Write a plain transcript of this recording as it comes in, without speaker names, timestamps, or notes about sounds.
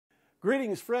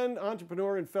Greetings, friend,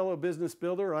 entrepreneur, and fellow business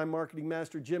builder. I'm Marketing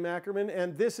Master Jim Ackerman,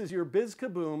 and this is your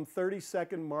BizKaboom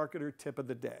 30-second marketer tip of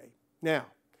the day. Now,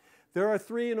 there are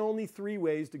three and only three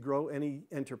ways to grow any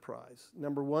enterprise.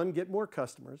 Number one, get more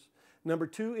customers. Number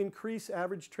two, increase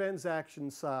average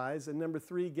transaction size. And number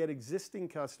three, get existing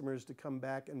customers to come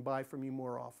back and buy from you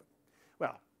more often.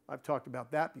 Well, I've talked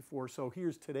about that before, so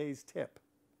here's today's tip.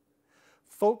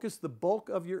 Focus the bulk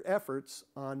of your efforts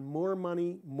on more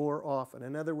money more often.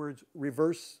 In other words,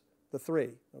 reverse the three,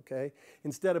 okay?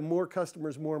 Instead of more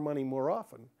customers, more money more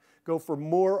often, go for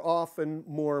more often,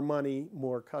 more money,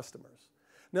 more customers.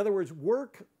 In other words,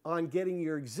 work on getting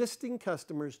your existing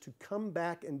customers to come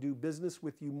back and do business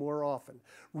with you more often.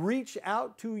 Reach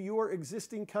out to your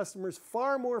existing customers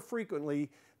far more frequently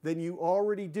than you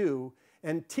already do,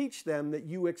 and teach them that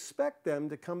you expect them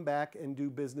to come back and do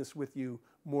business with you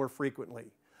more frequently.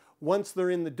 Once they're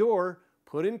in the door,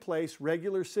 put in place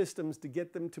regular systems to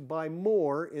get them to buy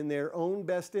more in their own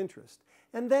best interest.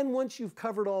 And then once you've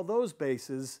covered all those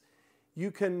bases,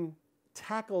 you can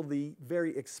tackle the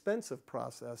very expensive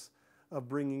process of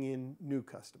bringing in new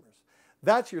customers.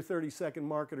 That's your 30-second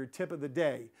marketer tip of the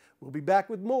day. We'll be back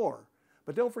with more.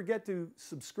 But don't forget to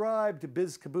subscribe to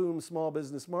BizKaboom Small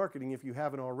Business Marketing if you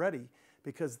haven't already,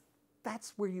 because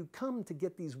that's where you come to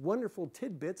get these wonderful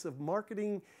tidbits of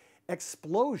marketing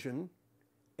explosion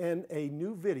and a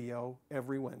new video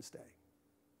every Wednesday.